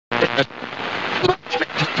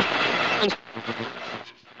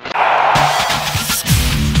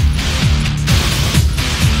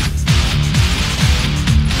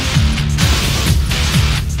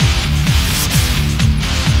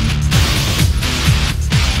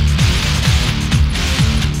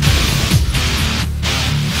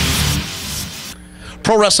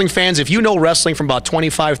Pro wrestling fans, if you know wrestling from about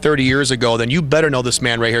 25, 30 years ago, then you better know this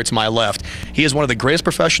man right here to my left. He is one of the greatest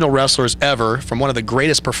professional wrestlers ever, from one of the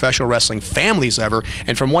greatest professional wrestling families ever,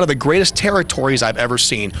 and from one of the greatest territories I've ever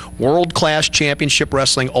seen. World-class championship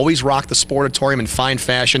wrestling, always rocked the Sportatorium in fine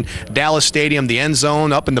fashion. Dallas Stadium, the end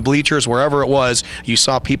zone, up in the bleachers, wherever it was, you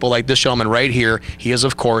saw people like this gentleman right here. He is,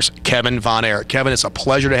 of course, Kevin Von Erich. Kevin, it's a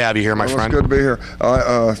pleasure to have you here, my friend. It's good to be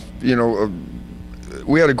here.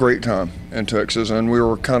 We had a great time in Texas, and we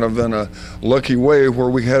were kind of in a lucky way where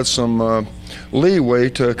we had some leeway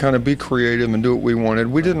to kind of be creative and do what we wanted.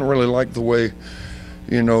 We didn't really like the way,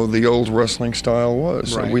 the old wrestling style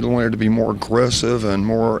was. Right. We wanted to be more aggressive and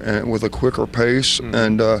more with a quicker pace.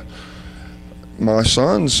 And my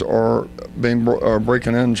sons are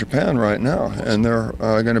breaking in Japan right now, and they're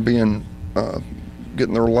going to be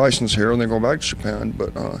getting their license here, and they go back to Japan.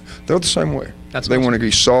 But they're the same way. They want to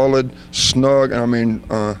be solid, snug. I mean,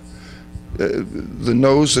 the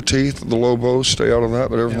nose, the teeth, the lobos, stay out of that,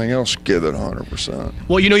 but everything else, give it 100%.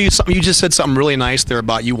 Well, you just said something really nice there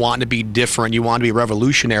about you wanting to be different, you want to be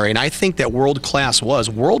revolutionary, and I think that World Class was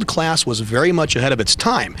very much ahead of its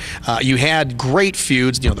time. You had great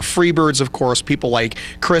feuds, the Freebirds, of course, people like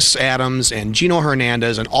Chris Adams and Gino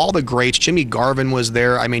Hernandez and all the greats. Jimmy Garvin was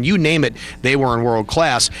there. I mean, you name it, they were in World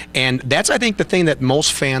Class, and that's, I think, the thing that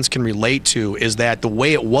most fans can relate to is that the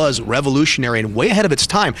way it was revolutionary and way ahead of its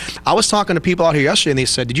time. I was talking to people out here yesterday, and they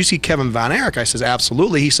said, "Did you see Kevin Von Erich?" I says,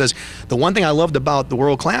 "Absolutely." He says, "The one thing I loved about the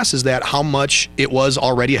World Class is that how much it was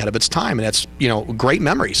already ahead of its time, and that's great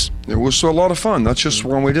memories." It was a lot of fun. That's just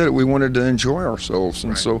when we did it. We wanted to enjoy ourselves,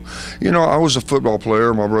 and so I was a football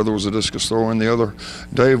player. My brother was a discus thrower, and the other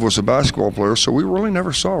Dave was a basketball player. So we really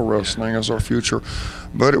never saw wrestling as our future.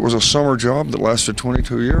 But it was a summer job that lasted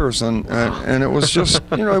 22 years, and it was just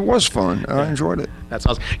it was fun. I enjoyed it. That's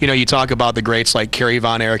awesome. You talk about the greats like Kerry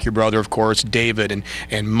Von Erich, your brother, of course, David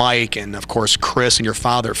and Mike, and of course Chris, and your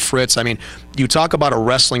father Fritz. I mean, you talk about a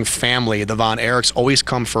wrestling family. The Von Erichs always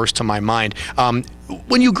come first to my mind.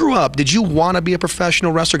 When you grew up, did you want to be a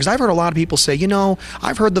professional wrestler? Because I've heard a lot of people say,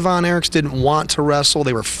 I've heard the Von Erichs didn't want to wrestle.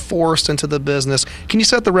 They were forced into the business. Can you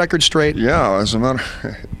set the record straight? Yeah, as a matter,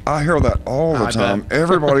 I hear that all the time.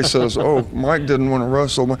 Everybody says, "Oh, Mike didn't want to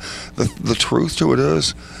wrestle." The truth to it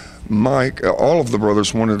is, Mike, all of the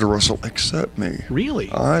brothers wanted to wrestle except me. Really?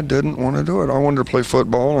 I didn't want to do it. I wanted to play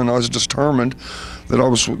football, and I was determined that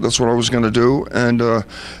that's what I was going to do. And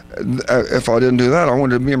if I didn't do that, I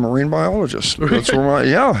wanted to be a marine biologist. That's where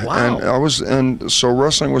Wow. And so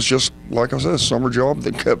wrestling was just, like I said, a summer job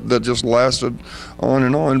that just lasted on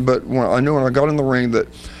and on. But I knew when I got in the ring that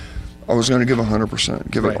I was going to give 100%,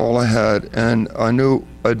 give it all I had, and I knew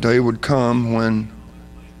a day would come when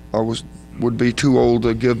I would be too old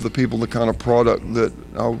to give the people the kind of product that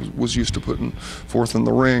I was used to putting forth in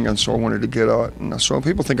the ring, and so I wanted to get out. And so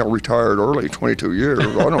people think I retired early, 22 years.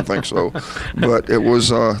 I don't think so, but it was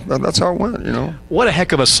that's how it went. What a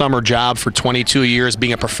heck of a summer job for 22 years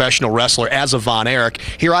being a professional wrestler as a Von Erich.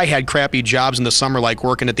 Here I had crappy jobs in the summer, like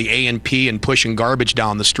working at the A&P and pushing garbage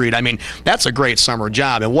down the street. I mean, that's a great summer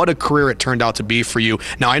job, and what a career it turned out to be for you.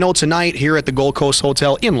 Now, I know tonight here at the Gold Coast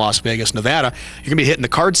Hotel in Las Vegas, Nevada, you're gonna be hitting the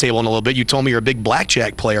card table in a little bit. You told me you're a big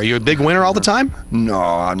blackjack player. Are you a big winner all the time? No,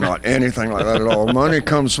 I'm not anything like that at all. Money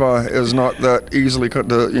is not that easily cut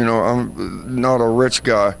to, I'm not a rich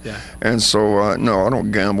guy. Yeah. And so, no, I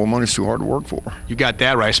don't gamble. Money's too hard to work for. You got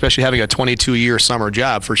that right, especially having a 22-year summer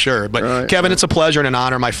job for sure. But Kevin, it's a pleasure and an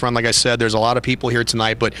honor, my friend. Like I said, there's a lot of people here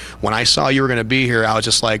tonight, but when I saw you were going to be here, I was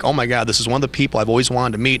just like, oh my God, this is one of the people I've always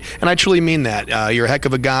wanted to meet. And I truly mean that. You're a heck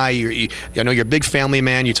of a guy. I know you're a big family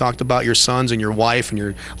man. You talked about your sons and your wife, and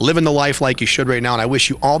you're living the life like you should right now, and I wish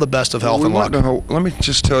you all the best of health and luck. Let me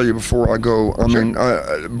just tell you before I go, I mean,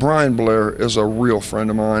 Brian Blair is a real friend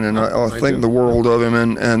of mine, and I think the world of him,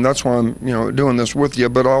 and that's why I'm doing this with you.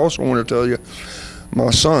 But I also want to tell you,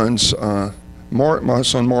 my sons, my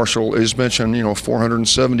son Marshall is mentioned,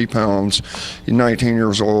 470 pounds. He's 19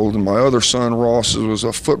 years old, and my other son Ross was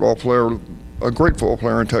a football player a great football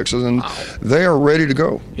player in Texas, and they are ready to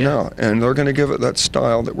go now, and they're going to give it that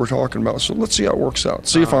style that we're talking about. So let's see how it works out.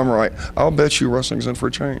 See if I'm right. I'll bet you wrestling's in for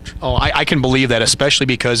a change. Oh, I can believe that, especially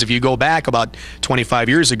because if you go back about 25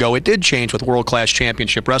 years ago, it did change with World Class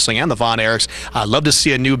Championship Wrestling and the Von Erichs. I'd love to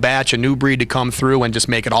see a new batch, a new breed to come through and just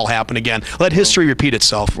make it all happen again. Let history repeat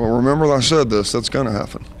itself. Well, remember I said this. That's going to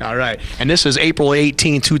happen. All right. And this is April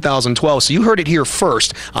 18, 2012. So you heard it here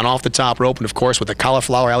first on Off the Top Rope, and of course with the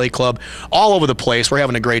Cauliflower Alley Club all over the place. We're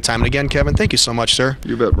having a great time. And again, Kevin, thank you so much, sir.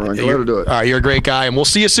 You bet, Brian. Glad to do it. All right, you're a great guy, and we'll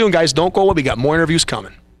see you soon, guys. Don't go away. We got more interviews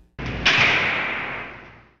coming.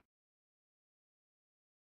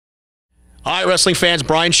 All right, wrestling fans,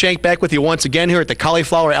 Brian Shank back with you once again here at the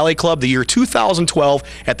Cauliflower Alley Club, the year 2012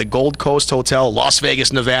 at the Gold Coast Hotel, Las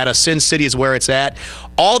Vegas, Nevada. Sin City is where it's at.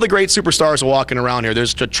 All the great superstars are walking around here.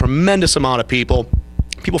 There's a tremendous amount of people.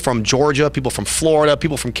 People from Georgia, people from Florida,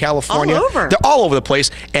 people from California. All over. They're all over the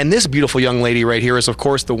place. And this beautiful young lady right here is, of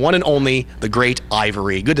course, the one and only, the great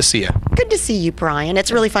Ivory. Good to see you. Good to see you, Brian.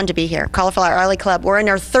 It's really fun to be here. Cauliflower Alley Club. We're in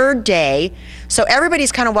our third day, so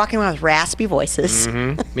everybody's kind of walking around with raspy voices.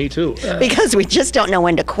 Me too. Because we just don't know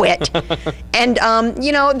when to quit. And,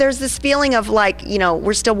 you know, there's this feeling of like, you know,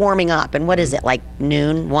 we're still warming up. And what is it, like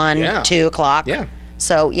noon, 1, 2 o'clock? Yeah.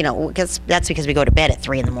 So, you know, that's because we go to bed at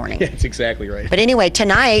 3 in the morning. Yeah, that's exactly right. But anyway,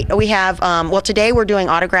 tonight we have, well, today we're doing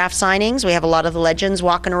autograph signings. We have a lot of the legends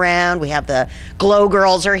walking around. We have the Glow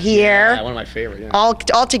Girls are here. Yeah, one of my favorite, yeah. All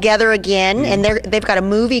together again. And they've got a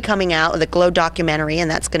movie coming out, the Glow documentary, and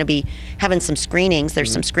that's going to be having some screenings.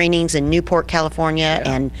 There's some screenings in Newport, California,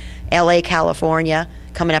 and LA, California,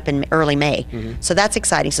 coming up in early May. So that's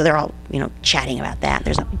exciting. So they're all, you know, chatting about that.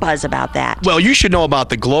 There's a buzz about that. Well, you should know about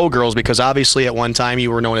the Glow Girls because obviously at one time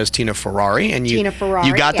you were known as Tina Ferrari, and you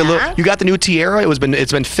got the new tiara.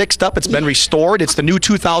 It's been fixed up. It's been restored. It's the new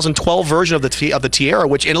 2012 version of the tiara,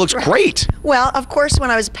 and it looks great. Well, of course,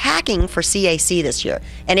 when I was packing for CAC this year,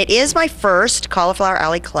 and it is my first Cauliflower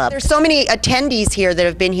Alley Club. There's so many attendees here that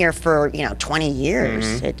have been here for 20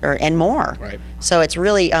 years and more. Right. So it's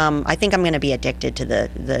really, I think I'm going to be addicted to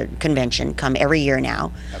the convention. Come every year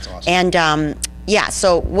now. That's awesome. And yeah,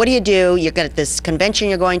 so what do? You're going to this convention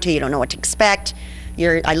you're going to. You don't know what to expect.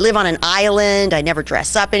 I live on an island. I never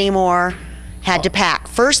dress up anymore. Had to pack.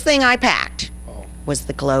 First thing I packed was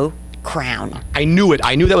the Glow crown. I knew it.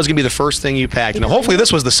 I knew that was going to be the first thing you packed. And hopefully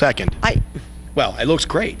this was the second. Well, it looks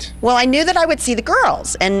great. Well, I knew that I would see the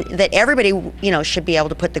girls and that everybody, should be able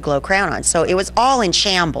to put the Glow crown on. So it was all in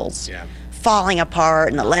shambles. Yeah. Falling apart,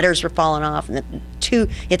 and the letters were falling off, and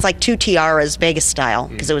it's like 2 tiaras, Vegas style,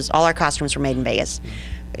 because it was all our costumes were made in Vegas,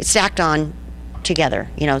 stacked on together.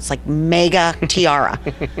 It's like mega tiara.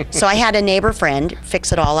 So I had a neighbor friend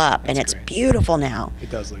fix it all up, and it's beautiful now. It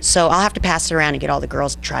does look. So I'll have to pass it around and get all the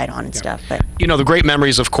girls to try it on and stuff. But the great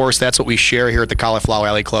memories, of course, that's what we share here at the Cauliflower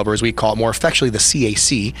Alley Club, or as we call it more affectionately, the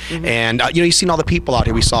CAC. And you've seen all the people out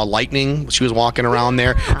here. We saw Lightning; she was walking around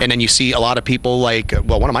there, and then you see a lot of like,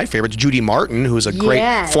 one of my favorites, Judy Martin, who's a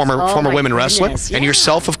great former women wrestler, and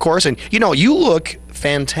yourself, of course. And you look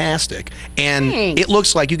fantastic, and Thanks. It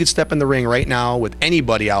looks like you could step in the ring right now with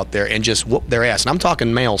anybody out there and just whoop their ass. And I'm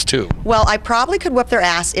talking males too. Well, I probably could whip their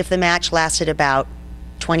ass if the match lasted about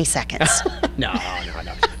 20 seconds. No.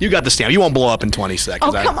 You got the stamp. You won't blow up in 20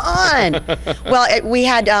 seconds. Oh, come on. Well, we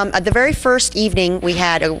had, at the very first evening, we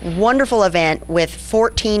had a wonderful event with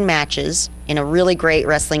 14 matches in a really great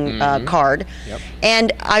wrestling card. Yep.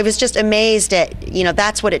 And I was just amazed at,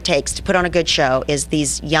 that's what it takes to put on a good show, is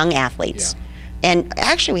these young athletes. Yeah. And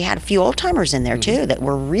actually, we had a few old-timers in there, too, that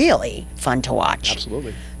were really fun to watch.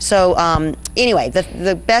 Absolutely. So, anyway,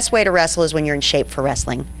 the best way to wrestle is when you're in shape for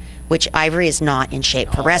wrestling, which Ivory is not in shape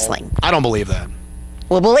for wrestling. I don't believe that.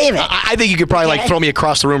 Well, believe it. I think you could probably throw me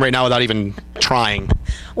across the room right now without even trying.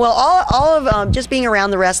 Well, all of just being around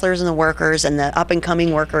the wrestlers and the workers and the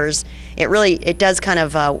up-and-coming workers, it does kind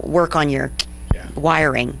of work on your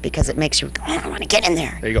wiring, because it makes you go, I want to get in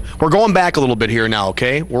there. There you go. We're going back a little bit here now,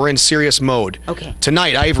 okay? We're in serious mode. Okay.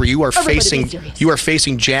 Tonight, Ivory, you are Everybody be serious.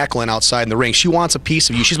 facing Jacqueline outside in the ring. She wants a piece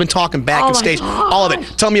of you. She's been talking backstage, all of it.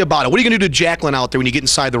 Tell me about it. What are you going to do to Jacqueline out there when you get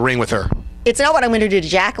inside the ring with her? It's not what I'm going to do to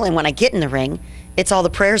Jacqueline when I get in the ring. It's all the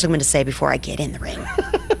prayers I'm going to say before I get in the ring.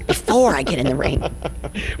 Before I get in the ring.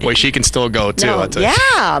 Boy, she can still go too. No,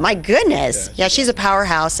 yeah, my goodness. Yeah, she's a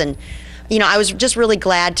powerhouse. And I was just really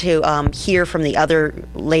glad to hear from the other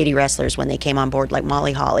lady wrestlers when they came on board, like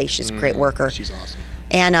Molly Holly. She's a great worker. She's awesome.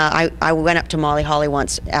 And I went up to Molly Holly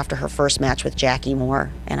once after her first match with Jackie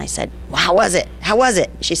Moore, and I said, well, how was it? How was it?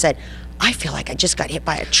 She said, I feel like I just got hit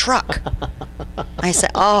by a truck. I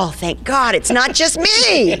said, oh, thank God, it's not just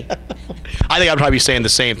me. I think I'd probably be saying the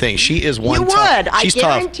same thing. She is one. You would. I She's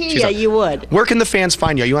guarantee tough. you would. Where can the fans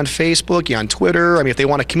find you? Are you on Facebook? You on Twitter? I mean, if they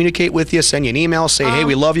want to communicate with you, send you an email, say, hey,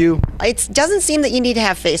 we love you. It doesn't seem that you need to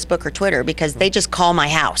have Facebook or Twitter because they just call my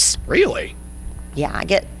house. Really? Yeah, I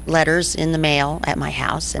get letters in the mail at my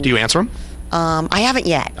house. And Do you answer them? I haven't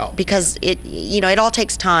yet because it all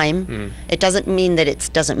takes time. It doesn't mean that it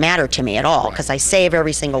doesn't matter to me at all because I save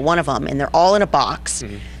every single one of them and they're all in a box.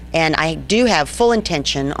 And I do have full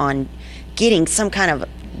intention on getting some kind of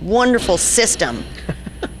wonderful system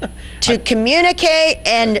to communicate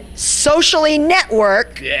and socially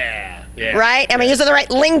network. Yeah. Right? I mean, using the right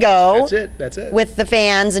lingo. That's it. With the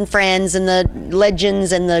fans and friends and the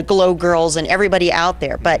legends and the glow girls and everybody out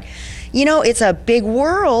there. But, it's a big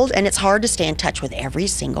world and it's hard to stay in touch with every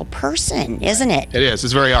single person, isn't it? It is.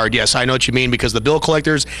 It's very hard. Yes, I know what you mean because the bill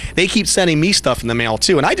collectors, they keep sending me stuff in the mail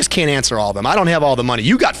too, and I just can't answer all of them. I don't have all the money.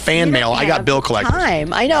 You got fan mail. I got bill collectors.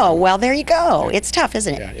 Time. I know. Well, there you go. It's tough,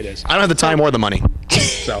 isn't it? Yeah, it is. I don't have the time or the money.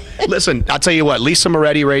 So, listen, I'll tell you what, Lisa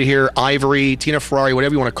Moretti right here, Ivory, Tina Ferrari,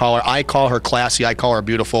 whatever you want to call her. I call her classy. I call her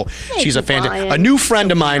beautiful. She's a fantastic, a new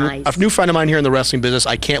friend of mine, nice. a new friend of mine here in the wrestling business.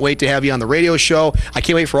 I can't wait to have you on the radio show. I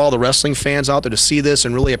can't wait for all the wrestling fans out there to see this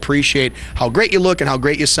and really appreciate how great you look and how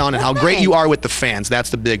great you sound and how great you are with the fans. That's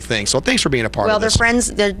the big thing. So thanks for being a part of this. Well, they're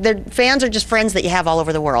friends. Their fans are just friends that you have all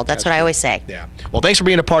over the world. That's what I always say. Yeah. Well, thanks for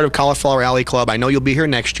being a part of Cauliflower Alley Club. I know you'll be here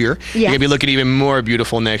next year. You're going to be looking even more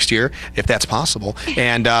beautiful next year, if that's possible.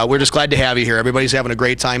 And we're just glad to have you here. Everybody's having a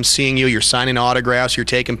great time seeing you. You're signing autographs. You're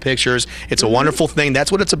taking pictures. It's a wonderful thing.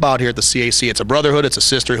 That's what it's about here at the CAC. It's a brotherhood. It's a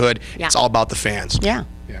sisterhood. Yeah. It's all about the fans. Yeah.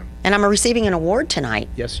 And I'm receiving an award tonight.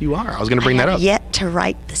 Yes, you are. I was going to bring that up. Yet to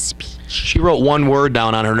write the speech. She wrote one word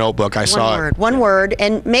down on her notebook. I saw it. One word.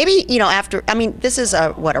 And maybe, after, this is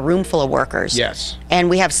a room full of workers. Yes.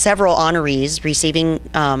 And we have several honorees receiving,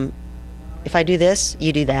 if I do this,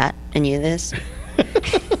 you do that, and you this.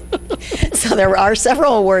 So there are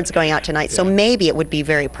several awards going out tonight. So maybe it would be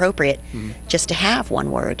very appropriate just to have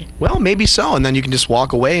one word. Well, maybe so. And then you can just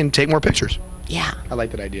walk away and take more pictures. Yeah. I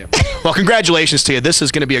like that idea. Well, congratulations to you. This is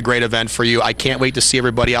going to be a great event for you. I can't wait to see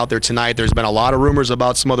everybody out there tonight. There's been a lot of rumors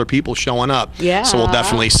about some other people showing up. Yeah. So we'll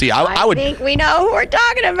definitely see. I think we know who we're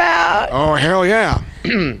talking about. Oh, hell yeah.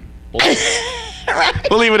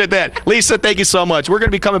 We'll leave it at that. Lisa, thank you so much. We're going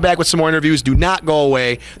to be coming back with some more interviews. Do not go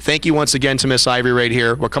away. Thank you once again to Miss Ivory right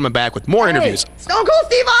here. We're coming back with more interviews. Stone Cold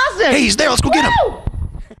Steve Austin. Hey, he's there. Let's go get him.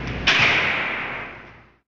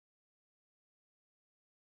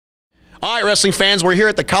 All right, wrestling fans, we're here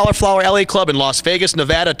at the Cauliflower Alley Club in Las Vegas,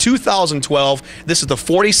 Nevada, 2012. This is the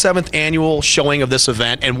 47th annual showing of this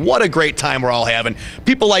event, and what a great time we're all having.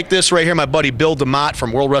 People like this right here, my buddy Bill DeMott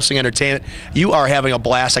from World Wrestling Entertainment. You are having a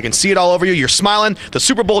blast. I can see it all over you. You're smiling. The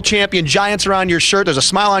Super Bowl champion Giants are on your shirt. There's a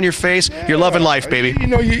smile on your face. Yeah. You're loving life, baby.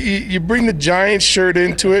 You bring the Giants shirt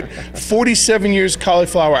into it. 47 years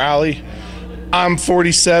Cauliflower Alley. I'm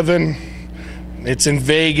 47. It's in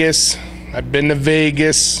Vegas. I've been to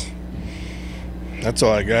Vegas. That's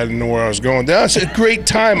all I got. I didn't know where I was going. That's a great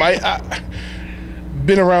time. I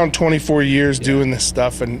been around 24 years doing this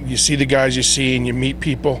stuff, and you see the guys you see, and you meet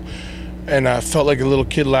people. And I felt like a little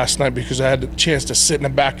kid last night because I had the chance to sit in the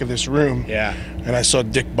back of this room. Yeah. And I saw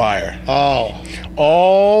Dick Beyer. Oh.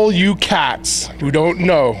 All you cats who don't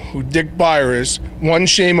know who Dick Beyer is, one,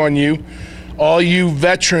 shame on you. All you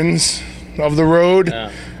veterans of the road,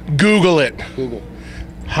 Google it. Google.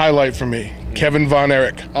 Highlight for me. Kevin Von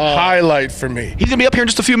Erich. Highlight for me. He's going to be up here in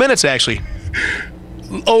just a few minutes, actually.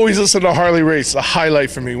 Always listen to Harley Race. A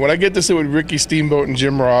highlight for me. When I get to sit with Ricky Steamboat and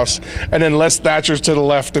Jim Ross, and then Les Thatcher's to the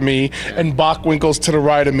left of me, and Bachwinkle's to the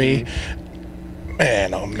right of me,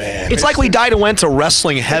 man, oh man. It's like we died and went to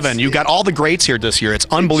wrestling heaven. You got all the greats here this year. It's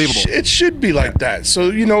unbelievable. It should be like that.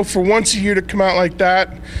 So, for once a year to come out like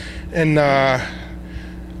that, and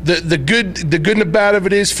the good and the bad of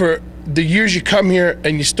it is for the years you come here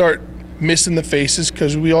and you start missing the faces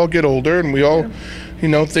because we all get older and we all,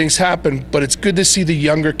 things happen. But it's good to see the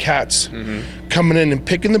younger cats coming in and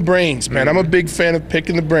picking the brains, man. I'm a big fan of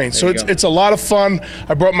picking the brains. So it's a lot of fun.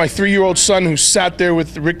 I brought my 3-year-old son who sat there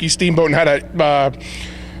with Ricky Steamboat and had a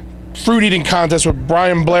fruit eating contest with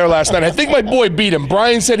Brian Blair last night. I think my boy beat him.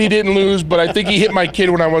 Brian said he didn't lose, but I think he hit my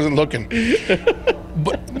kid when I wasn't looking.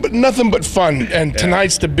 But nothing but fun. And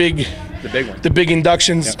tonight's the big one. The big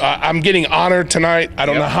inductions. I'm getting honored tonight. I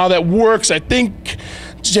don't know how that works. I think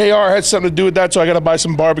JR had something to do with that, so I got to buy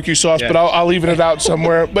some barbecue sauce, but I'll even it out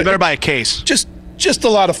somewhere. But you better buy a case. Just a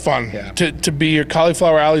lot of fun to be here.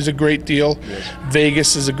 Cauliflower Alley is a great deal.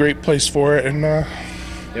 Vegas is a great place for it. And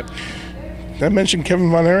Did I mention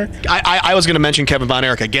Kevin Von Erich? I was going to mention Kevin Von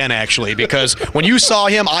Erich again, actually, because when you saw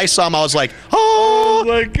him, I saw him, I was like, oh!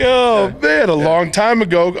 Like, oh man, a long time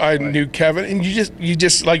ago I knew Kevin, and you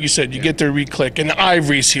just like you said, you get to re-click, and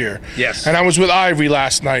Ivory's here. Yes. And I was with Ivory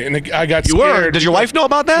last night, and I got You scared. were? Did your wife know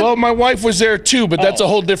about that? Well, my wife was there too, but that's a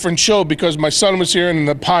whole different show because my son was here and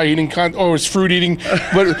the pie eating, or was fruit eating.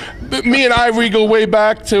 But me and Ivory go way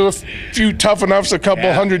back to a few Tough Enoughs a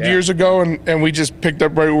couple hundred years ago, and we just picked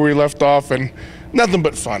up right where we left off, and nothing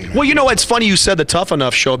but fun. Well, you know, it's funny you said the Tough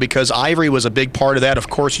Enough show because Ivory was a big part of that. Of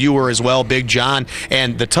course, you were as well, Big John.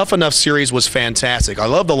 And the Tough Enough series was fantastic. I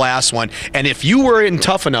love the last one. And if you were in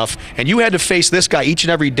Tough Enough and you had to face this guy each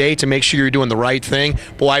and every day to make sure you're doing the right thing,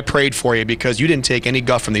 boy, I prayed for you because you didn't take any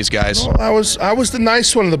guff from these guys. Well, I was the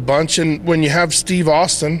nice one of the bunch, and when you have Steve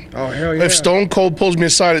Austin, if Stone Cold pulls me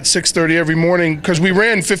aside at 6:30 every morning, because we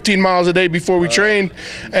ran 15 miles a day before we trained,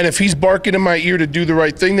 and if he's barking in my ear to do the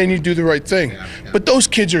right thing, then you do the right thing. But those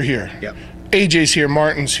kids are here. Yep. AJ's here,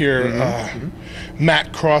 Martin's here,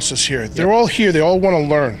 Matt Cross is here. They're all here. They all want to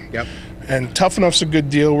learn. Yep. And Tough Enough's a good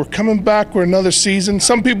deal. We're coming back. We're another season.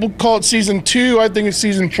 Some people call it season 2. I think it's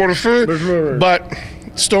season 4. But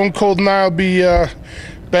Stone Cold and I will be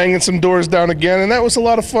banging some doors down again, and that was a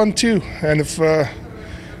lot of fun too. And if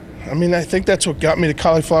I think that's what got me to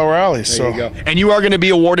Cauliflower Alley. There you go. And you are going to be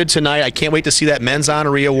awarded tonight. I can't wait to see that Men's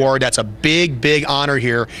Honoree Award. That's a big, big honor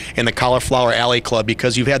here in the Cauliflower Alley Club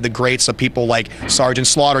because you've had the greats of people like Sergeant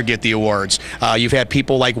Slaughter get the awards. You've had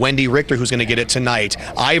people like Wendy Richter who's going to get it tonight.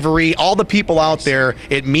 Ivory, all the people out there.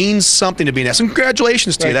 It means something to be in.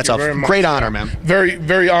 Congratulations to you. That's a great honor, man. Very,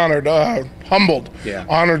 very honored. Humbled. Yeah.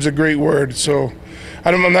 Honored's a great word. So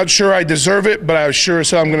I'm not sure I deserve it, but I was sure as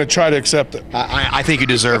hell I'm going to try to accept it. I think you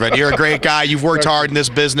deserve it. You're a great guy. You've worked hard in this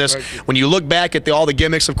business. When you look back at all the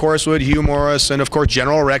gimmicks, of course, with Hugh Morris and, of course,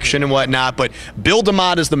 General Erection and whatnot, but Bill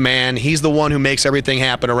DeMott is the man. He's the one who makes everything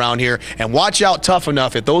happen around here. And watch out, Tough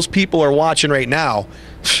Enough. If those people are watching right now,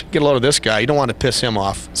 get a load of this guy. You don't want to piss him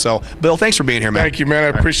off. So, Bill, thanks for being here, man. Thank you, man.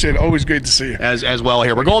 I appreciate it. Always great to see you. As well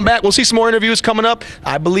here. We're going back. We'll see some more interviews coming up.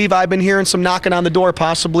 I believe I've been hearing some knocking on the door,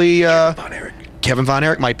 possibly. Kevin Von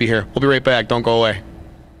Erich might be here. We'll be right back. Don't go away.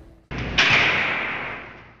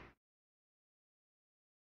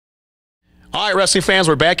 All right, wrestling fans,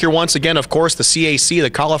 we're back here once again. Of course, the CAC, the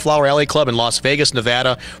Cauliflower Alley Club in Las Vegas,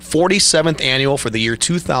 Nevada, 47th annual for the year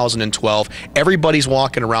 2012. Everybody's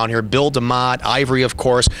walking around here. Bill DeMott, Ivory, of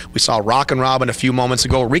course. We saw Rockin' Robin a few moments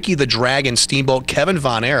ago. Ricky the Dragon Steamboat, Kevin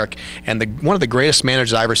Von Erich, and one of the greatest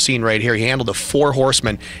managers I've ever seen right here. He handled the 4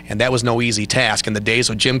 horsemen, and that was no easy task. In the days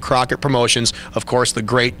of Jim Crockett Promotions, of course, the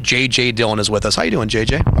great J.J. Dillon is with us. How you doing,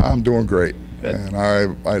 J.J.? I'm doing great, and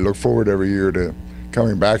I look forward every year to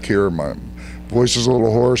coming back here. My voice is a little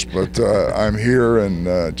hoarse, but I'm here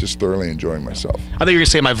and just thoroughly enjoying myself. I thought you were going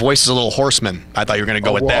to say my voice is a little horseman. I thought you were going to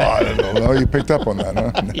go with that. I don't know. No, you picked up on that,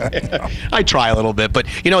 huh? Yeah, I try a little bit. But,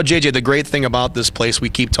 you know, JJ, the great thing about this place, we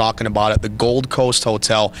keep talking about it, the Gold Coast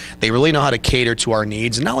Hotel, they really know how to cater to our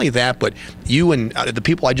needs. And not only that, but you and the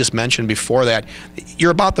people I just mentioned before that,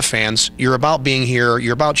 you're about the fans. You're about being here.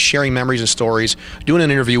 You're about sharing memories and stories, doing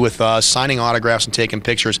an interview with us, signing autographs and taking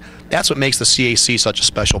pictures. That's what makes the CAC such a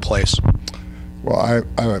special place. Well,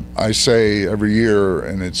 I say every year,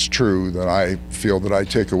 and it's true, that I feel that I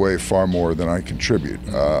take away far more than I contribute.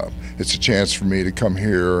 It's a chance for me to come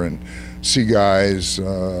here and see guys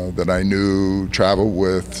that I knew, traveled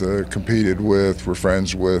with, competed with, were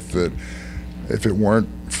friends with, that if it weren't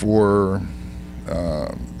for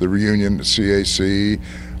the reunion at CAC,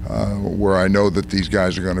 where I know that these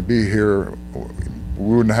guys are going to be here,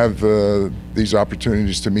 we wouldn't have these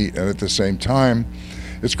opportunities to meet. And at the same time,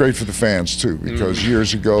 it's great for the fans too, because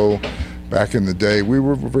years ago, back in the day, we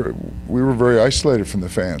were very isolated from the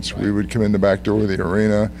fans. We would come in the back door of the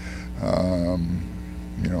arena,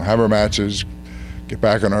 have our matches, get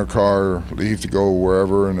back in our car, leave to go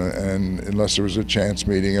wherever, and unless there was a chance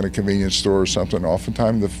meeting at a convenience store or something,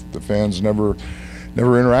 oftentimes the fans never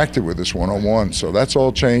interacted with us one-on-one. So that's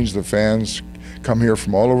all changed. The fans come here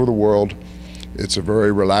from all over the world. It's a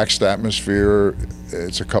very relaxed atmosphere.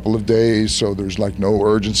 It's a couple of days, so there's like no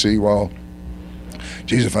urgency. Well,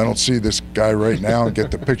 geez, if I don't see this guy right now and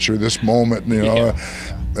get the picture of this moment, they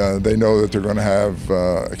know that they're going to have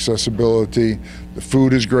accessibility. The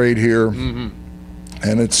food is great here, and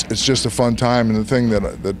it's just a fun time. And the thing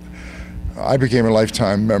that I became a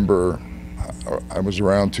lifetime member, I was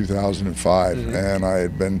around 2005, and I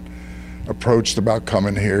had been approached about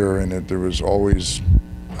coming here, and there was always,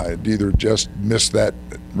 I'd either just missed that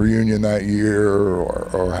reunion that year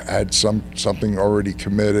or had something already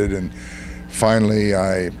committed, and finally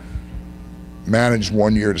I managed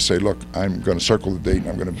one year to say, look, I'm going to circle the date and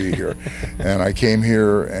I'm going to be here. And I came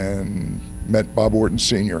here and met Bob Orton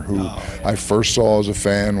Sr., who I first saw as a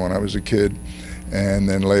fan when I was a kid. And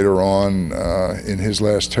then later on, in his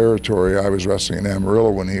last territory, I was wrestling in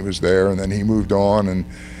Amarillo when he was there, and then he moved on. And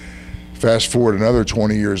fast forward another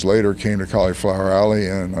 20 years later, came to Cauliflower Alley,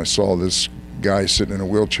 and I saw this guy sitting in a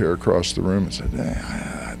wheelchair across the room and said,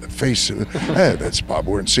 the face, hey, that's Bob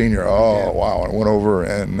Orton Sr. Oh, wow. And I went over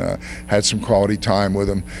and had some quality time with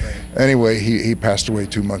him. Right. Anyway, he passed away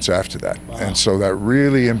 2 months after that. Wow. And so that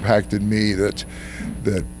really impacted me, that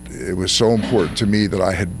it was so important to me that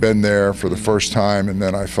I had been there for the first time, and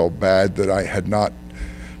then I felt bad that I had not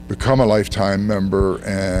become a lifetime member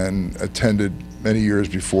and attended many years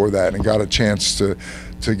before that and got a chance to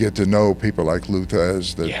get to know people like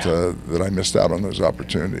Luthez, that I missed out on those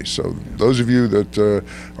opportunities. So those of you that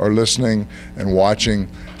are listening and watching,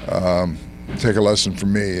 take a lesson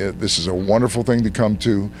from me. This is a wonderful thing to come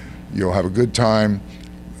to. You'll have a good time.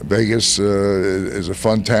 Vegas is a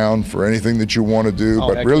fun town for anything that you want to do,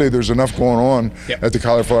 but really there's enough going on at the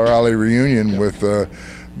Cauliflower Alley reunion with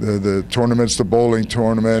the tournaments, the bowling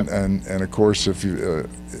tournament, and of course, if you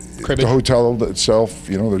the hotel itself,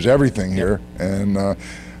 there's everything here. And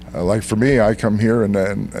like for me, I come here and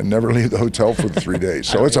never leave the hotel for the 3 days.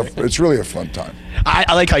 So it's really a fun time.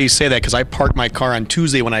 I like how you say that, because I park my car on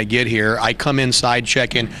Tuesday when I get here. I come inside,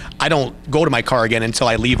 check in. I don't go to my car again until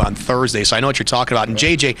I leave on Thursday. So I know what you're talking about. And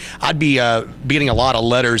JJ, I'd be getting a lot of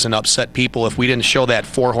letters and upset people if we didn't show that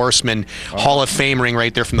Four Horsemen Hall of Fame ring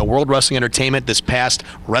right there from the World Wrestling Entertainment this past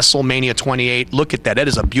WrestleMania 28. Look at that. That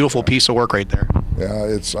is a beautiful piece of work right there.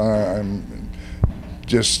 Yeah, I'm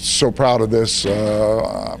just so proud of this.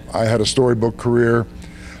 I had a storybook career.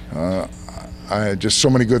 I had just so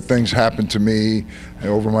many good things happened to me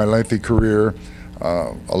over my lengthy career.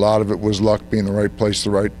 A lot of it was luck, being in the right place,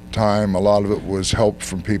 the right time. A lot of it was help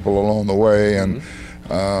from people along the way. And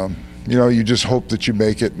you just hope that you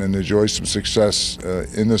make it and enjoy some success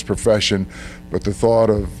in this profession. But the thought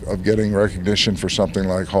of getting recognition for something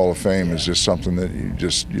like Hall of Fame is just something that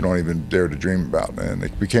you don't even dare to dream about. And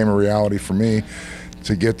it became a reality for me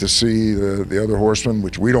to get to see the other horsemen,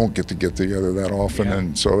 which we don't get together that often.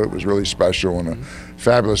 And so it was really special and a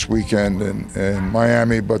fabulous weekend in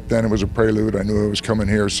Miami, but then it was a prelude. I knew I was coming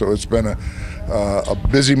here, so it's been a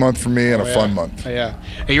busy month for me and a fun month. Hey,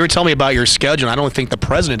 you were telling me about your schedule. I don't think the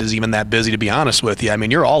president is even that busy, to be honest with you. I mean,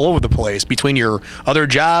 you're all over the place between your other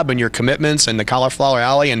job and your commitments and the Cauliflower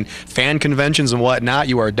Alley and fan conventions and whatnot.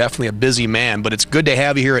 You are definitely a busy man, but it's good to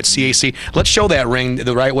have you here at CAC. Let's show that ring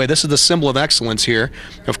the right way. This is the symbol of excellence here,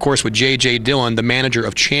 of course, with J.J. Dillon, the manager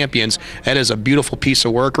of champions. That is a beautiful piece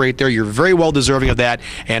of work right there. You're very well deserving of that.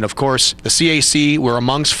 And of course, the CAC, we're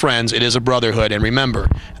amongst friends. It is a brotherhood. And remember,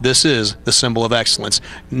 this is the symbol of excellence.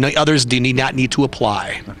 Others do not need to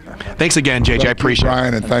apply. Thanks again, JJ. I appreciate it.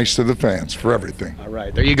 Brian, and thanks to the fans for everything. All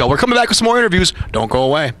right, there you go. We're coming back with some more interviews. Don't go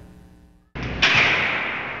away.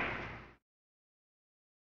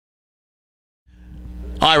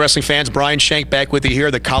 Hi, wrestling fans. Brian Shank back with you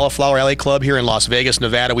here, the Cauliflower Alley Club here in Las Vegas,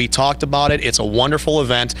 Nevada. We talked about it. It's a wonderful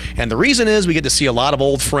event, and the reason is we get to see a lot of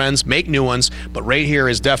old friends, make new ones, but right here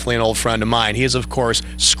is definitely an old friend of mine. He is, of course,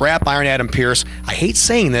 Scrap Iron Adam Pearce. I hate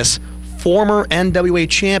saying this, former NWA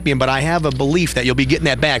champion, but I have a belief that you'll be getting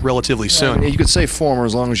that back relatively soon. I mean, you could say former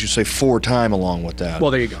as long as you say four-time along with that.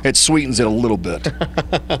 Well, there you go. It sweetens it a little bit.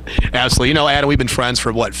 Absolutely. Adam, we've been friends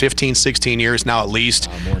for, 15, 16 years now at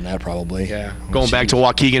least? More than that, probably. Yeah. Going back to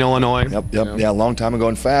Waukegan, Illinois. Yep. Yeah, a long time ago.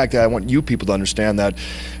 In fact, I want you people to understand that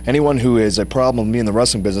anyone who is a problem with me in the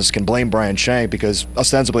wrestling business can blame Brian Shank, because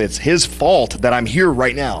ostensibly it's his fault that I'm here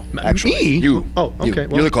right now. Actually, me? You. Oh, okay.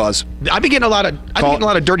 You're the cause. I've been getting a lot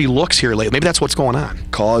of dirty looks here lately. Maybe that's what's going on.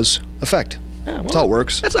 Cause, effect. That's how it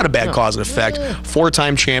works. That's not a bad cause and effect.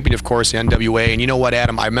 Four-time champion, of course, the NWA. And you know what,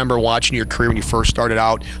 Adam? I remember watching your career when you first started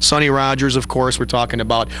out. Sonny Rogers, of course. We're talking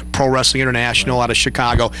about Pro Wrestling International out of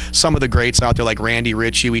Chicago. Some of the greats out there like Randy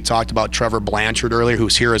Ritchie. We talked about Trevor Blanchard earlier,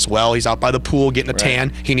 who's here as well. He's out by the pool getting a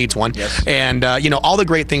tan. He needs one. Yes. And, all the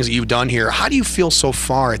great things that you've done here. How do you feel so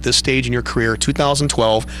far at this stage in your career,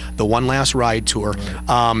 2012, the One Last Ride Tour?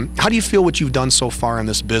 How do you feel what you've done so far in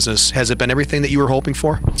this business? Has it been everything that you were hoping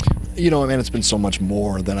for? It's been so much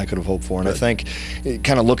more than I could have hoped for. And I think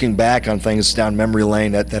kind of looking back on things down memory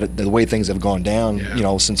lane, that the way things have gone down,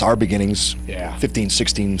 since our beginnings, 15,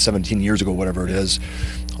 16, 17 years ago, whatever it is,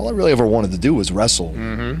 all I really ever wanted to do was wrestle.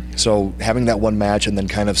 So having that one match and then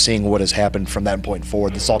kind of seeing what has happened from that point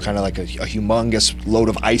forward, it's all kind of like a humongous load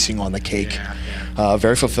of icing on the cake.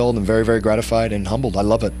 Very fulfilled and very, very gratified and humbled. I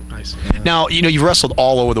love it. Nice. Now, you know, you've wrestled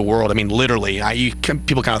all over the world. I mean, literally.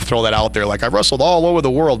 People kind of throw that out there, like, I've wrestled all over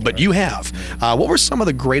the world, but you have. What were some of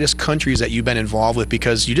the greatest countries that you've been involved with?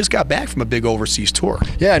 Because you just got back from a big overseas tour.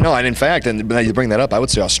 Yeah, no, and in fact, and now you bring that up, I would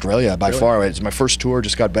say Australia by far. It's my first tour,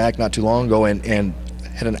 just got back not too long ago, and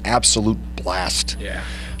had an absolute blast. Yeah.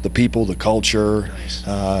 The people, the culture.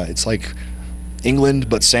 It's like England,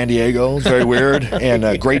 but San Diego. It's very weird.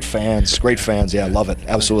 And great fans. Yeah, love it.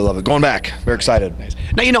 Absolutely love it. Going back. Very excited.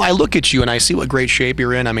 Now, you know, I look at you and I see what great shape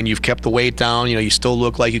you're in. I mean, you've kept the weight down. You know, you still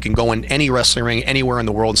look like you can go in any wrestling ring anywhere in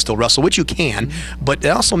the world and still wrestle, which you can. But it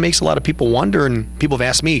also makes a lot of people wonder, and people have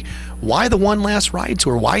asked me, why the One Last Ride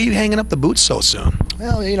tour? Why are you hanging up the boots so soon?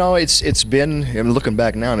 Well, you know, it's been, I'm looking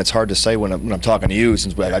back now, and it's hard to say when I'm talking to you,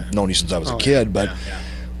 since I've known you since I was a kid, but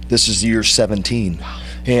this is year 17.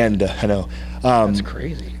 And I know. That's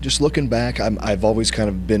crazy. Just looking back, I've always kind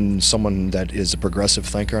of been someone that is a progressive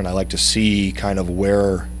thinker, and I like to see kind of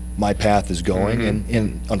where my path is going.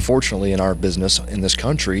 And unfortunately, in our business in this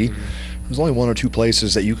country, there's only one or two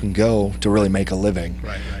places that you can go to really make a living.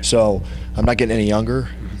 Right. So I'm not getting any younger,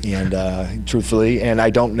 and truthfully, and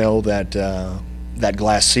I don't know that that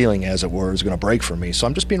glass ceiling, as it were, is going to break for me. So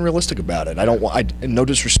I'm just being realistic about it. I don't want, no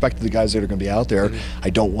disrespect to the guys that are going to be out there.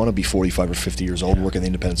 I don't want to be 45 or 50 years old working the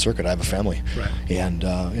independent circuit. I have a family, and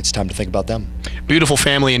it's time to think about them. Beautiful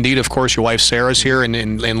family indeed. Of course, your wife Sarah's here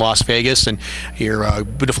in Las Vegas, and your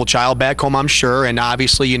beautiful child back home, I'm sure. And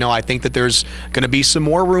obviously, you know, I think that there's going to be some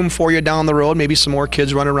more room for you down the road. Maybe some more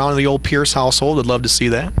kids running around in the old Pierce household. I'd love to see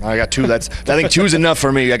that. I got two. I think two's enough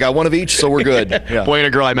for me. I got one of each, so we're good. Yeah. Boy and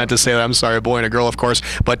a girl. I meant to say that. I'm sorry, boy and a girl, of course.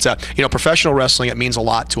 But you know, professional wrestling, it means a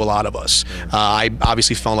lot to a lot of us. I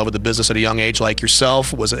obviously fell in love with the business at a young age, like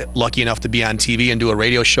yourself. Was lucky enough to be on TV and do a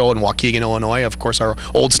radio show in Waukegan, Illinois, of course, our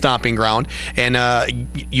old stomping ground. And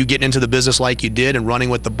you getting into the business like you did and running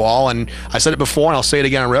with the ball. And I said it before, and I'll say it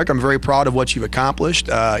again on record. I'm very proud of what you've accomplished.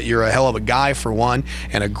 You're a hell of a guy, for one,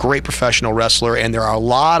 and a great professional wrestler. And there are a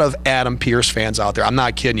lot of Adam Pearce fans out there. I'm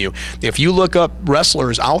not kidding you. If you look up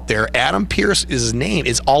wrestlers out there, Adam Pearce's name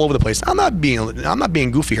is all over the place. I'm not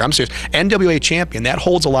being goofy here. I'm serious. NWA champion, that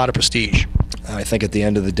holds a lot of prestige. I think at the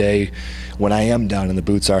end of the day, when I am down and the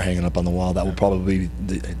boots are hanging up on the wall, that will probably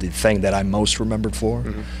be the thing that I'm most remembered for.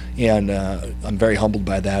 And I'm very humbled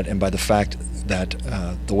by that, and by the fact that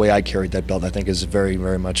the way I carried that belt, I think, is very,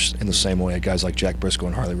 very much in the same way guys like Jack Briscoe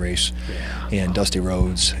and Harley Race and Dusty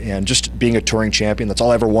Rhodes. And just being a touring champion, that's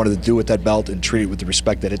all I ever wanted to do with that belt, and treat it with the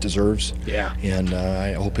respect that it deserves. And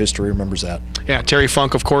I hope history remembers that. Yeah, Terry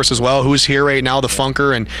Funk, of course, as well, who's here right now, the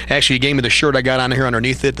Funker. And actually, he gave me the shirt I got on here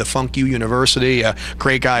underneath it, the Funk U University.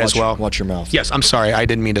 Great guy as well. Watch your mouth. Yes, I'm sorry. I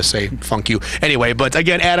didn't mean to say Funk you. Anyway, but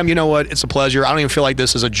again, Adam, you know what? It's a pleasure. I don't even feel like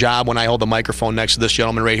this is a job when I hold the microphone next to this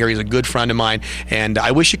gentleman right here. He's a good friend of mine, and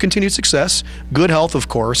I wish you continued success, good health, of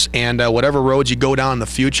course, and whatever roads you go down in the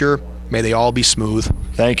future, may they all be smooth.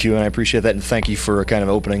 Thank you, and I appreciate that, and thank you for kind of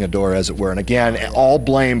opening a door, as it were. And again, all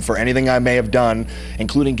blame for anything I may have done,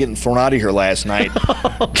 including getting thrown out of here last night,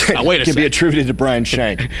 can be attributed to Brian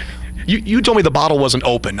Shank. You told me the bottle wasn't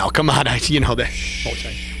open. Now, come on, you know that.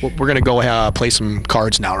 We're going to go play some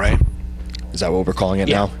cards now, right? Is that what we're calling it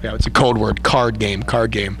now? Yeah, it's a code word. Card game. All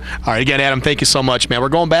right, again, Adam, thank you so much, man. We're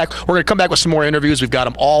going back. We're going to come back with some more interviews. We've got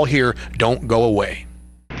them all here. Don't go away.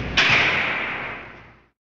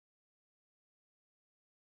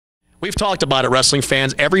 We've talked about it, wrestling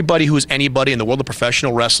fans. Everybody who's anybody in the world of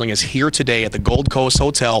professional wrestling is here today at the Gold Coast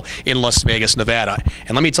Hotel in Las Vegas, Nevada.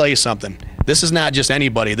 And let me tell you something. This is not just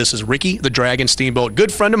anybody. This is Ricky the Dragon Steamboat,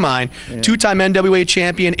 good friend of mine, two-time NWA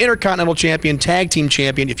champion, Intercontinental champion, tag team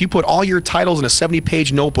champion. If you put all your titles in a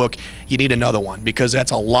 70-page notebook, you need another one, because that's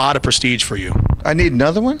a lot of prestige for you. I need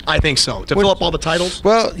another one? I think so. To fill up all the titles?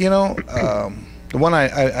 Well, you know, the one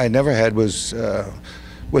I never had was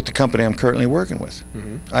with the company I'm currently working with.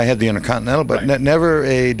 I had the Intercontinental, but never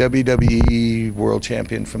a WWE World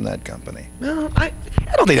Champion from that company. No, I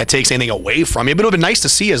don't think that takes anything away from you, but it would have been nice to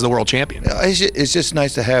see as the World Champion. It's just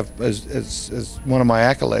nice to have as one of my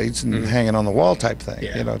accolades and hanging on the wall type thing,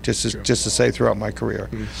 you know, just to say throughout my career.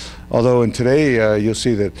 Although in today you'll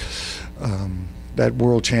see that that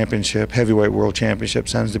world championship, heavyweight world championship,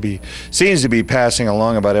 seems to be passing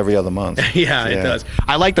along about every other month. Yeah, it does.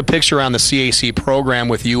 I like the picture on the CAC program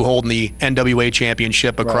with you holding the NWA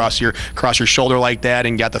championship across your shoulder like that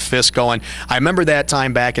and got the fist going. I remember that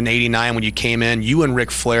time back in '89 when you came in, you and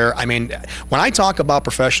Ric Flair. I mean, when I talk about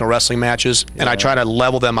professional wrestling matches and I try to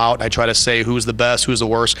level them out, I try to say who's the best, who's the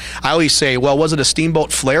worst. I always say, well, was it a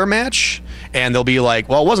Steamboat Flair match? And they'll be like,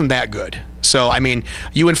 well, it wasn't that good. So, I mean,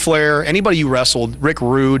 you and Flair, anybody you wrestled, Rick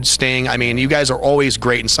Rude, Sting, I mean, you guys are always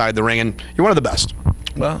great inside the ring, and you're one of the best.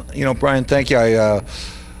 Well, you know, Brian, thank you.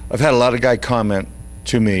 I've had a lot of guys comment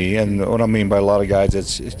to me, and what I mean by a lot of guys,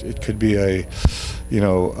 it could be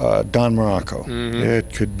Don Morocco.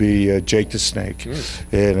 It could be Jake the Snake,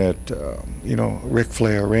 and Ric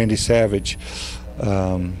Flair, Randy Savage.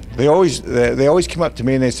 They always come up to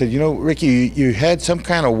me and they said, you know, Ricky, you had some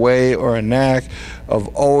kind of way or a knack of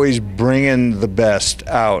always bringing the best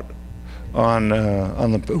out on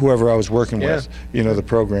whoever I was working with, the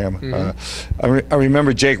program. I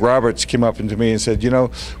remember Jake Roberts came up to me and said, you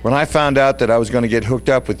know, when I found out that I was going to get hooked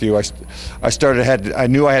up with you, I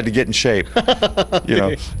knew I had to get in shape.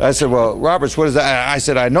 I said, well, Roberts, what is that? I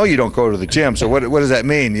said, I know you don't go to the gym, so what does that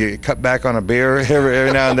mean? You cut back on a beer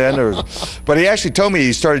every now and then? But he actually told me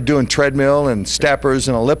he started doing treadmill and steppers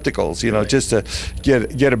and ellipticals, just to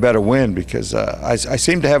get a better win, because I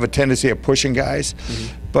seem to have a tendency of pushing guys.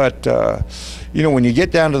 But when you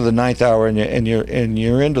get down to the ninth hour and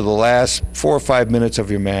you're into the last 4 or 5 minutes of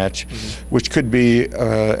your match, which could be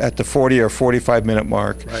at the 40 or 45 minute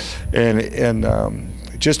mark, and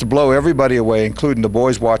just to blow everybody away, including the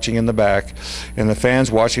boys watching in the back and the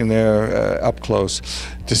fans watching there up close,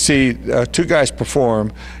 to see two guys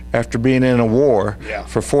perform after being in a war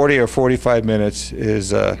for 40 or 45 minutes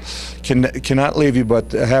cannot leave you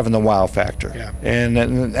but having the wow factor. And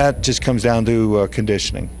that just comes down to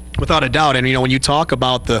conditioning. Without a doubt. And, when you talk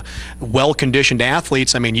about the well-conditioned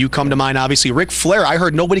athletes, I mean, you come to mind, obviously, Ric Flair. I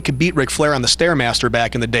heard nobody could beat Ric Flair on the Stairmaster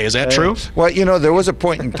back in the day. Is that true? Well, there was a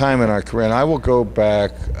point in time in our career, and I will go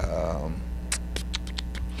back,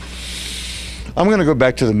 I'm going to go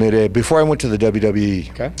back to the mid-80s, before I went to the WWE.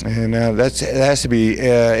 Okay. And it has to be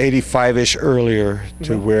 85-ish earlier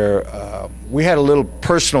to where we had a little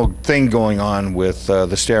personal thing going on with the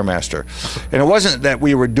Stairmaster. And it wasn't that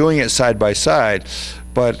we were doing it side by side,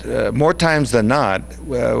 but more times than not,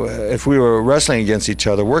 if we were wrestling against each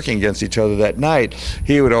other, working against each other that night,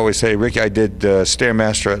 he would always say, Ricky, I did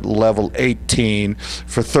Stairmaster at level 18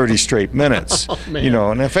 for 30 straight minutes.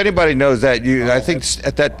 And if anybody knows that, I think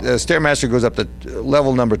at that Stairmaster goes up to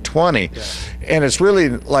level number 20. And it's really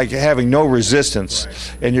like having no resistance.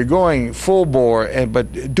 And you're going full bore,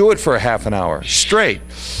 but do it for a half an hour straight.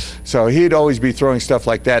 So he'd always be throwing stuff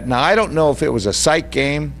like that. Now, I don't know if it was a sight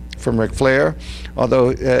game from Ric Flair, although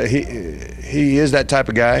he is that type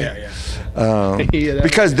of guy.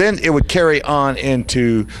 Because then it would carry on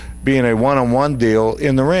into being a one-on-one deal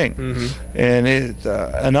in the ring. And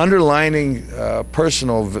an underlining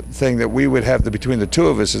personal thing that we would have between the two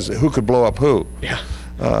of us is who could blow up who.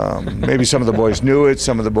 Maybe some of the boys knew it,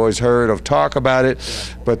 some of the boys heard of talk about it,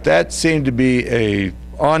 but that seemed to be a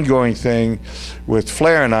ongoing thing with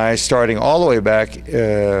Flair and I, starting all the way back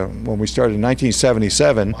when we started in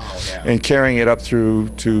 1977 and carrying it up through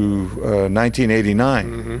to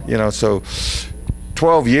 1989. So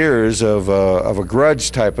 12 years of a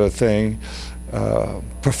grudge type of thing,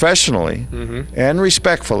 professionally and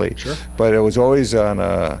respectfully, but it was always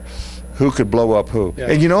on who could blow up who.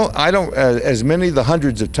 And I don't, as many of the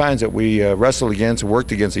hundreds of times that we wrestled against and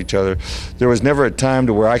worked against each other, there was never a time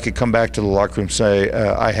to where I could come back to the locker room and say,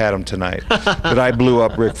 I had him tonight, that I blew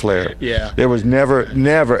up Ric Flair. There was never,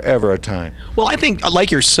 ever a time. Well, I think,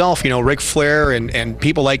 like yourself, Ric Flair and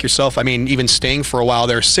people like yourself, I mean, even Sting for a while,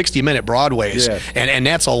 they're 60-minute Broadways. And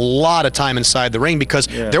that's a lot of time inside the ring, because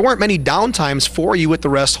there weren't many downtimes for you with the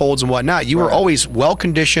rest holds and whatnot. You were always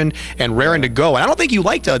well-conditioned and raring to go. And I don't think you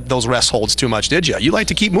liked those rest holds too much, did you? You like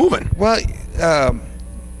to keep moving. Well,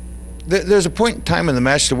 there's a point in time in the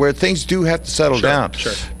match to where things do have to settle down,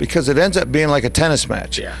 because it ends up being like a tennis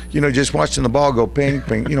match. Just watching the ball go ping,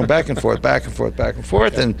 ping, back and forth, back and forth, back and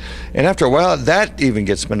forth, and after a while that even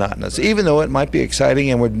gets monotonous, even though it might be exciting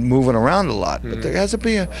and we're moving around a lot. But there has to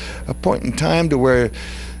be a point in time to where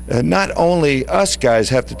not only us guys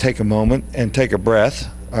have to take a moment and take a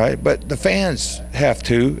breath, all right, but the fans have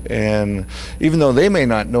to, and even though they may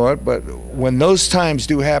not know it, but when those times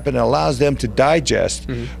do happen, it allows them to digest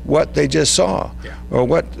what they just saw, or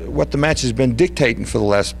what the match has been dictating for the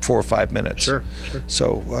last 4 or 5 minutes.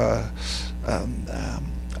 So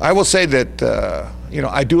I will say that you know,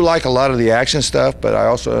 I do like a lot of the action stuff, but I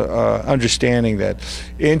also understanding that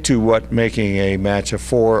into what making a match a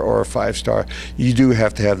 4 or a 5-star, you do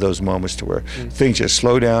have to have those moments to where things just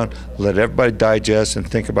slow down, let everybody digest and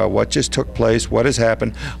think about what just took place, what has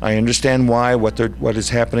happened. I understand why, what is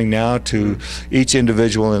happening now to each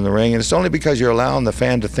individual in the ring, and it's only because you're allowing the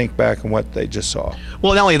fan to think back on what they just saw.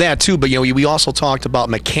 Well, not only that too, but you know, we also talked about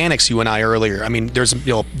mechanics, you and I, earlier. I mean, there's,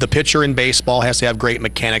 you know, the pitcher in baseball has to have great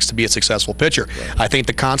mechanics to be a successful pitcher. Right. I think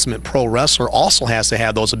the consummate pro wrestler also has to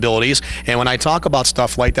have those abilities. And when I talk about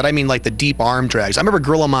stuff like that, I mean like the deep arm drags. I remember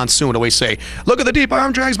Gorilla Monsoon would always say, "Look at the deep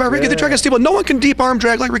arm drags by Ricky the Dragon Steamboat. No one can deep arm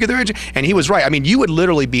drag like Ricky the Dragon." And he was right. I mean, you would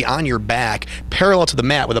literally be on your back, parallel to the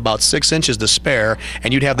mat, with about 6 inches to spare,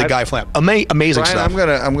 and you'd have the guy flap. Amazing Brian, stuff.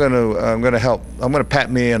 I'm gonna help. I'm gonna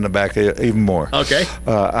pat me on the back even more. Okay.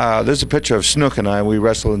 There's a picture of Snook and I. We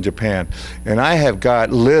wrestled in Japan, and I have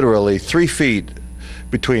got literally 3 feet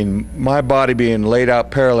between my body being laid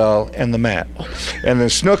out parallel and the mat. And then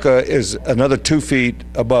Snuka is another 2 feet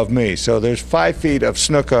above me. So there's 5 feet of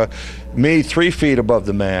Snuka, me 3 feet above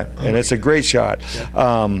the mat, and it's a great shot.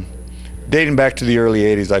 Yeah. Dating back to the early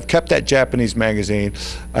 80s, I've kept that Japanese magazine.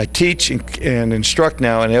 I teach and instruct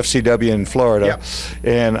now in FCW in Florida. Yeah.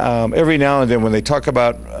 And every now and then when they talk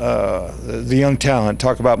about the young talent,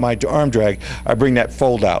 talk about my arm drag, I bring that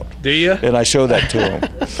fold out. Do you? And I show that to them.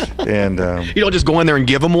 And you don't just go in there and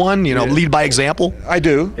give them one, you know, lead by example? I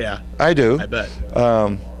do. Yeah. I do. I bet.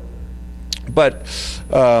 But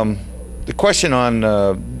the question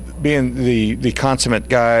on being the consummate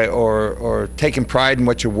guy or taking pride in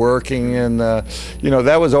what you're working, and you know,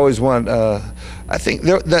 that was always one. I think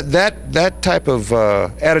that type of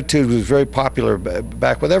attitude was very popular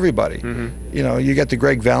back with everybody. Mm-hmm. You know, you got the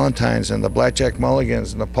Greg Valentines and the Blackjack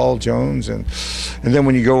Mulligans and the Paul Jones, and then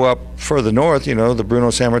when you go up further north, you know, the Bruno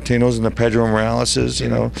Sammartinos and the Pedro Moraleses, you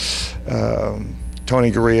know,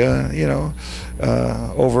 Tony Gurria, you know.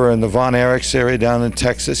 Over in the Von Erichs area down in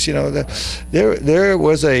Texas, you know, there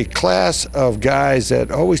was a class of guys that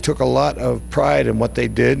always took a lot of pride in what they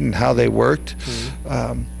did and how they worked.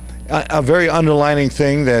 Mm-hmm. A very underlining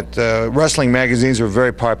thing that wrestling magazines were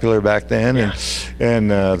very popular back then, and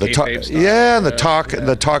the talk,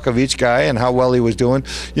 the talk of each guy and how well he was doing.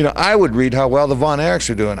 You know, I would read how well the Von Erichs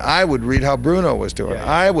were doing. I would read how Bruno was doing. Yeah.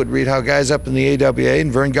 I would read how guys up in the AWA and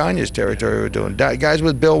Vern Gagne's territory were doing. Guys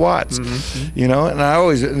with Bill Watts. Mm-hmm. You know, and I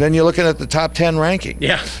always, then you're looking at the top 10 ranking.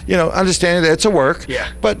 Yeah. You know, understanding that it's a work. Yeah.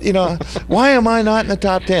 But you know, why am I not in the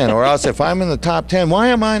top 10? Or else, if I'm in the top 10, why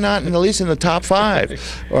am I not at least in the top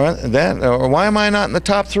 5? Or why am I not in the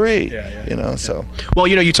top 3? You know, so. Well,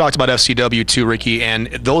 you know, you talked about FCW too, Ricky, and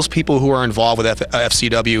those people who are involved with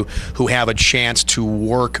FCW who have a chance to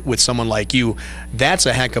work with someone like you, that's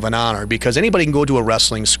a heck of an honor, because anybody can go to a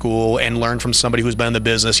wrestling school and learn from somebody who's been in the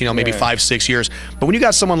business, you know, maybe 5-6 years. But when you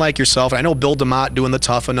got someone like yourself, and I know Bill DeMott doing the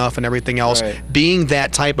Tough Enough and everything else, being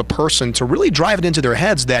that type of person to really drive it into their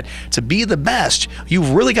heads that to be the best,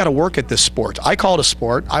 you've really got to work at this sport. I call it a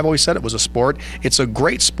sport. I've always said it was a sport. It's a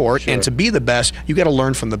great sport, and to be the best, you got to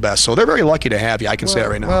learn from the best. So they're very lucky to have you. I can say that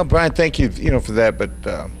right now. Well, Brian, thank you, you know, for that. But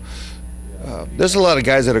there's a lot of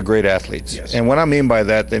guys that are great athletes, and what I mean by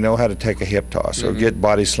that, they know how to take a hip toss or get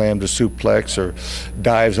body slammed to suplex or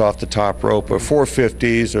dives off the top rope or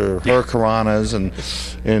 450s or hurricanranas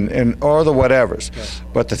and or the whatevers.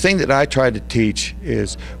 But the thing that I try to teach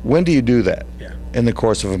is, when do you do that in the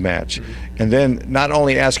course of a match? And then not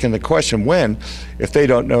only asking the question when, if they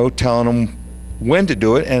don't know, telling them when to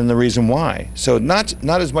do it and the reason why. So not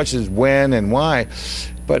as much as when and why,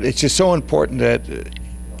 but it's just so important that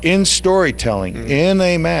in storytelling, in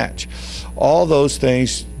a match, all those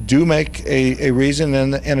things do make a reason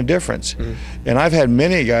and a difference. And I've had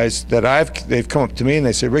many guys that they've come up to me and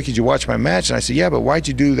they say, "Ricky, did you watch my match?" And I say, "Yeah, but why'd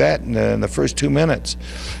you do that in the first 2 minutes?"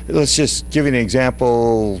 Let's just give you an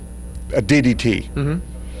example, a DDT.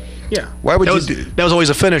 Yeah. Why would that was always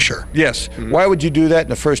a finisher. Yes. Why would you do that in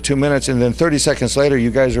the first 2 minutes and then 30 seconds later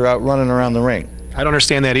you guys are out running around the ring? I don't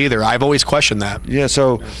understand that either. I've always questioned that. Yeah,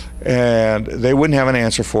 so, and they wouldn't have an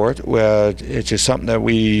answer for it. Well, it's just something that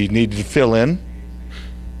we needed to fill in.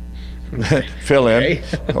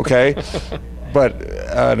 Okay? But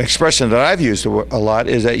an expression that I've used a lot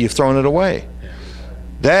is that you've thrown it away.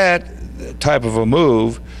 That type of a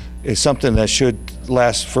move is something that should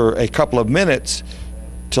last for a couple of minutes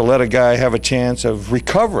to let a guy have a chance of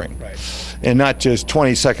recovering. And not just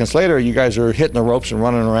 20 seconds later, you guys are hitting the ropes and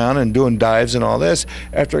running around and doing dives and all this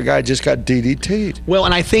after a guy just got DDT'd. Well,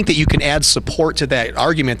 and I think that you can add support to that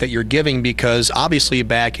argument that you're giving, because obviously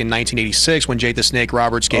back in 1986 when Jake the Snake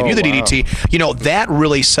Roberts gave you the DDT, you know, that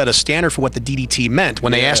really set a standard for what the DDT meant.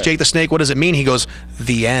 When they asked Jake the Snake, what does it mean? He goes,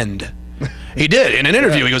 "The end." He did. In an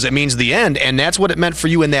interview, he goes, it means the end, and that's what it meant for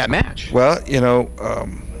you in that match. Well, you know,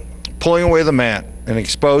 pulling away the mat and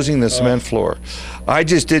exposing the cement floor, I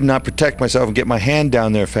just did not protect myself and get my hand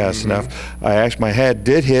down there fast enough. My head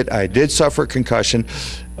did hit. I did suffer a concussion.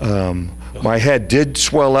 My head did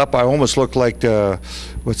swell up. I almost looked like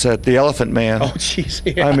what's that? The Elephant Man. Oh, jeez.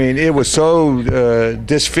 Yeah. I mean, it was so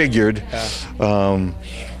disfigured.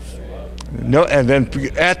 No, and then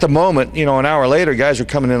at the moment, you know, an hour later, guys are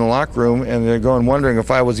coming in the locker room and they're wondering if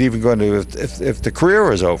I was even going to, if the career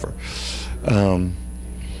was over.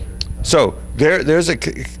 So there's a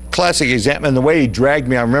classic example, and the way he dragged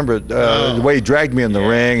me, I remember the way he dragged me in the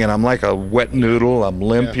ring, and I'm like a wet noodle. I'm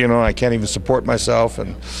limp, you know, I can't even support myself,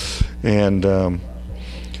 and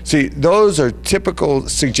see, those are typical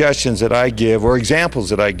suggestions that I give, or examples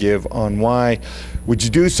that I give on why would you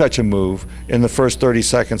do such a move in the first 30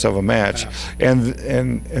 seconds of a match, and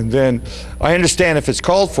then I understand if it's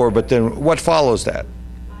called for, but then what follows that,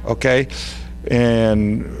 okay?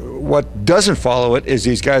 And what doesn't follow it is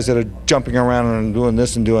these guys that are jumping around and doing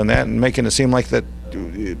this and doing that and making it seem like that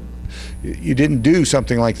you didn't do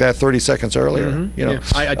something like that 30 seconds earlier. You know,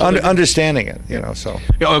 I totally understanding it. You know, so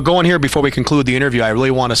going here before we conclude the interview, I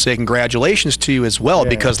really want to say congratulations to you as well,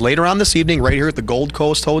 because later on this evening, right here at the Gold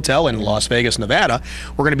Coast Hotel in Las Vegas, Nevada,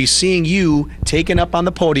 we're going to be seeing you taking up on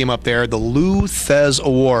the podium up there the Lou Thez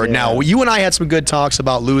Award. Now, you and I had some good talks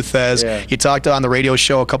about Lou Thez. You talked on the radio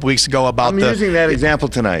show a couple weeks ago about I'm using that example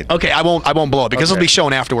tonight. Okay, I won't blow it because it'll be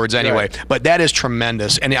shown afterwards anyway. But that is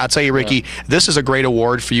tremendous, and I'll tell you, Ricky, this is a great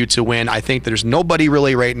award for you to win. I think there's nobody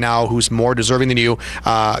really right now who's more deserving than you,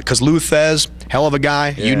 because Lou Thez, hell of a guy.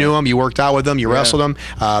 You knew him, you worked out with him, you wrestled him.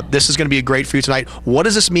 This is going to be great for you tonight. What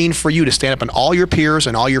does this mean for you to stand up in all your peers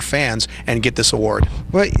and all your fans and get this award?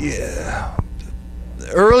 Well,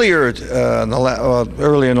 earlier in the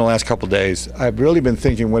last couple of days, I've really been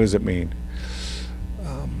thinking, what does it mean?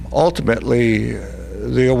 Ultimately,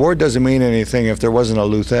 the award doesn't mean anything if there wasn't a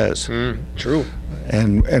Lou Thez. True.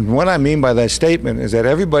 And what I mean by that statement is that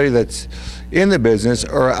everybody that's in the business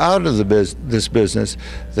or out of this business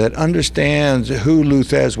that understands who Lou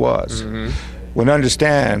Thez was would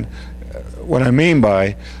understand what I mean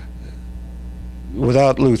by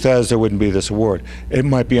without Lou Thez there wouldn't be this award. It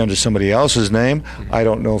might be under somebody else's name. I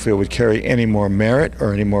don't know if it would carry any more merit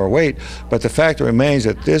or any more weight, but the fact remains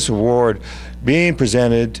that this award being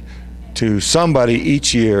presented to somebody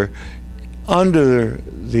each year under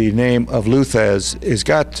the name of Lou Thez has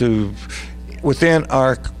got to, within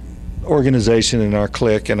our organization and our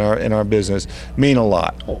clique and our business, mean a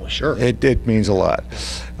lot. Oh, sure. It means a lot.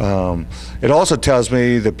 It also tells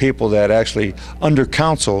me the people that actually, under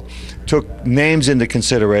council, took names into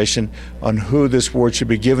consideration on who this award should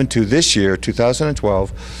be given to this year,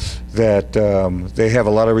 2012, that they have a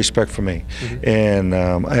lot of respect for me. And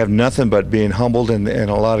I have nothing but being humbled and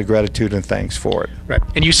a lot of gratitude and thanks for it. Right.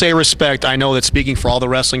 And you say respect. I know that speaking for all the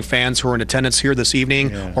wrestling fans who are in attendance here this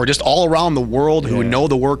evening, or just all around the world who know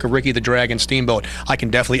the work of Ricky the Dragon Steamboat, I can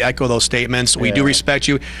definitely echo those statements. We do respect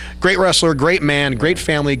you. Great wrestler, great man, great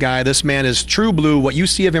family guy. This man is true blue. What you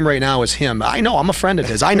see of him right now is him. I know. I'm a friend of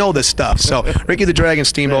his. I know this stuff. So, Ricky the Dragon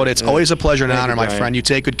Steamboat, it's always a pleasure and an honor, my friend. You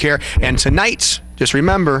take good care. And tonight, just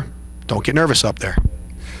remember, don't get nervous up there.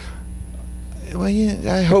 Well,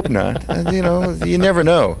 yeah, I hope not. You know, you never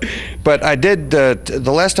know. But I did.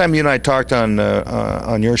 The last time you and I talked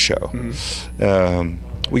on your show,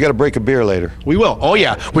 we got to break a beer later. We will. Oh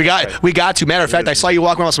yeah, we got to. Matter of fact, I saw you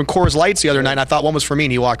walking around with some Coors Lights the other night, and I thought one was for me,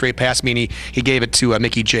 and he walked right past me, and he gave it to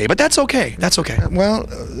Mickey J. But that's okay. That's okay. Well,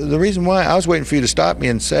 the reason why I was waiting for you to stop me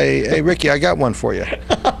and say, "Hey, Ricky, I got one for you."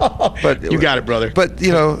 But you got it, brother. But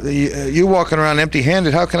you know, you walking around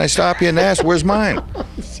empty-handed. How can I stop you and ask, "Where's mine?"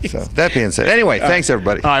 So that being said, anyway, thanks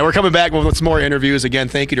everybody. All right, we're coming back with some more interviews. Again,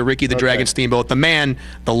 thank you to Ricky the Dragon Steamboat, the man,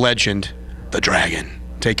 the legend, the dragon.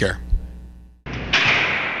 Take care.